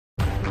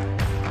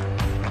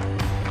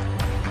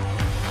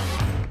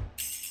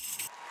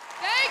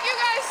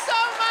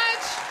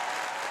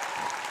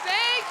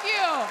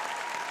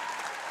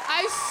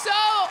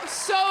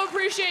so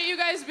appreciate you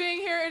guys being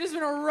here. It has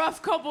been a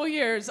rough couple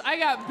years. I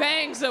got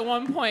bangs at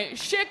one point.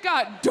 Shit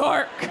got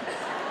dark.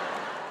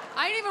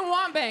 I didn't even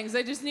want bangs.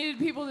 I just needed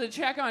people to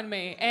check on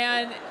me.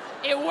 And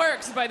it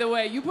works, by the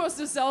way. You post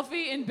a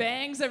selfie in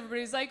bangs,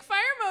 everybody's like, fire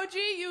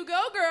emoji, you go,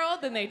 girl.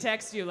 Then they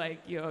text you like,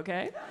 you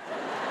okay?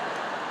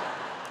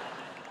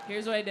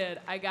 Here's what I did.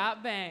 I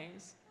got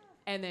bangs.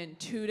 And then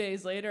 2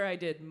 days later, I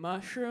did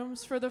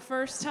mushrooms for the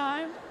first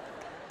time.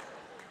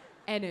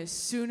 And as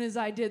soon as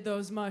I did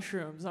those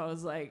mushrooms, I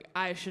was like,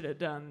 I should have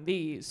done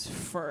these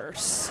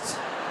first.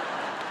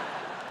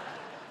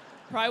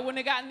 Probably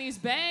wouldn't have gotten these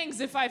bangs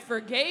if I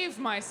forgave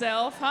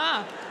myself,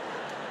 huh?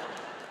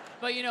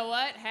 But you know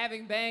what?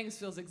 Having bangs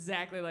feels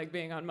exactly like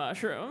being on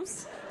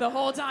mushrooms. The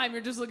whole time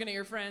you're just looking at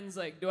your friends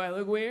like, do I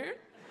look weird?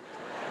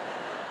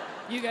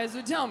 You guys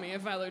would tell me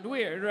if I looked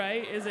weird,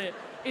 right? Is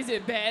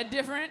it bad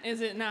different?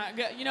 Is it not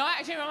good? You know what?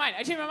 I changed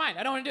my mind.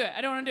 I don't want to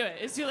do it.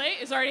 It's too late?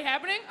 It's already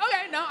happening?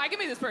 Okay, no, I can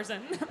be this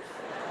person.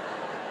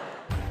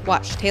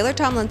 Watch Taylor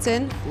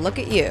Tomlinson, Look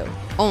at You,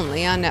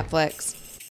 only on Netflix.